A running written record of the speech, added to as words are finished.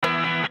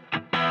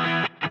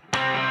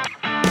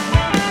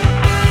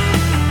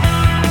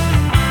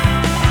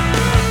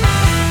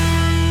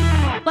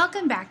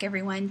back,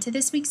 everyone, to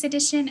this week's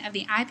edition of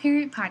the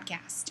iParent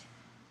podcast.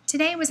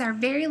 Today was our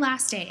very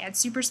last day at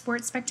Super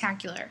Sports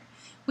Spectacular.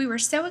 We were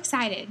so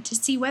excited to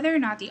see whether or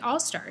not the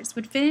All-Stars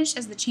would finish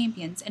as the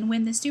champions and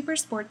win the Super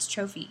Sports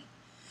Trophy.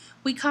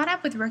 We caught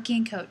up with Rookie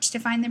and Coach to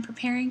find them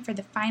preparing for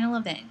the final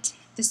event,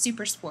 the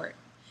Super Sport.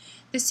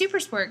 The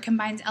Super Sport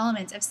combines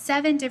elements of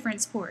 7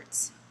 different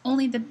sports.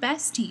 Only the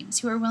best teams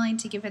who are willing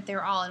to give it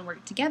their all and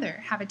work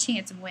together have a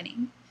chance of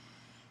winning.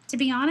 To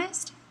be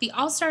honest, the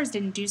All-Stars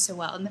didn't do so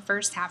well in the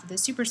first half of the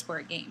Super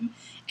Sport game,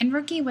 and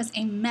Rookie was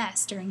a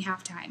mess during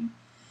halftime.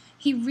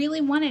 He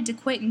really wanted to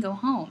quit and go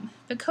home,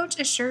 but Coach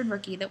assured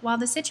Rookie that while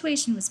the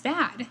situation was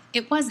bad,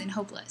 it wasn't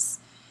hopeless.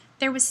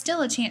 There was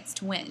still a chance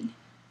to win.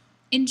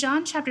 In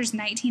John chapters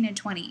 19 and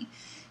 20,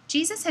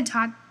 Jesus had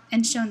taught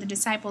and shown the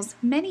disciples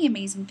many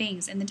amazing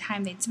things in the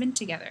time they'd spent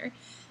together,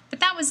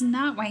 but that was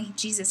not why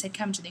Jesus had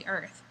come to the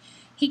earth.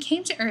 He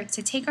came to earth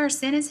to take our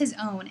sin as his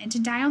own and to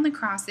die on the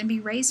cross and be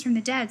raised from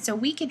the dead so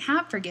we can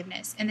have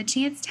forgiveness and the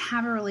chance to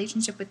have a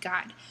relationship with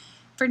God,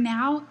 for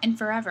now and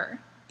forever.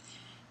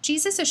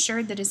 Jesus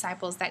assured the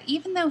disciples that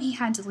even though he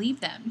had to leave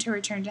them to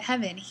return to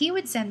heaven, he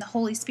would send the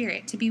Holy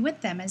Spirit to be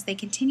with them as they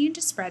continued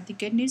to spread the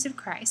good news of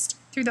Christ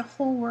through the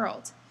whole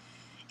world.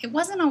 It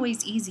wasn't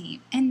always easy,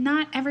 and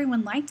not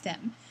everyone liked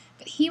them,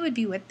 but he would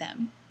be with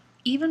them.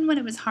 Even when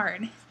it was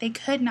hard, they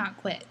could not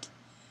quit.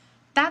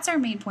 That's our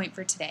main point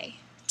for today.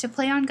 To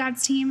play on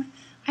God's team,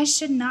 I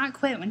should not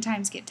quit when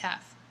times get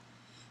tough.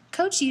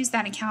 Coach used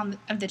that account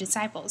of the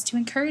disciples to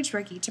encourage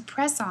Rookie to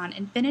press on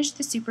and finish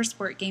the Super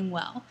Sport game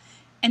well,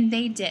 and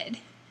they did.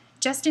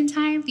 Just in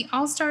time, the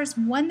All-Stars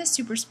won the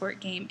Super Sport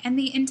game and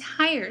the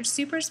entire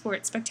Super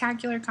Sport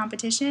Spectacular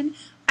competition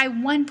by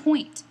 1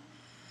 point.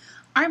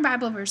 Our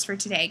Bible verse for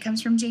today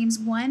comes from James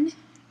 1,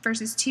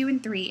 verses 2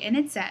 and 3, and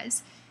it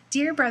says,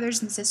 "Dear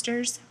brothers and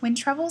sisters, when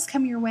troubles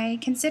come your way,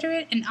 consider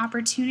it an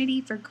opportunity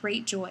for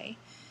great joy.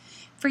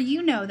 For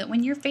you know that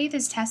when your faith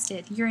is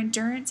tested, your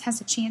endurance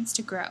has a chance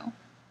to grow."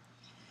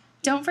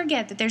 Don't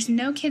forget that there's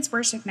no kids'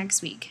 worship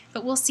next week,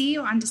 but we'll see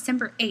you on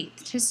December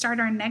 8th to start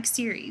our next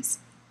series,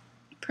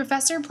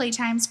 Professor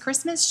Playtime's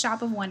Christmas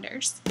Shop of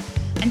Wonders.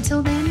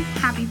 Until then,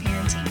 happy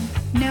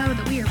parenting. Know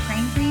that we are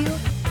praying for you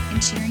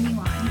and cheering you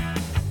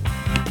on.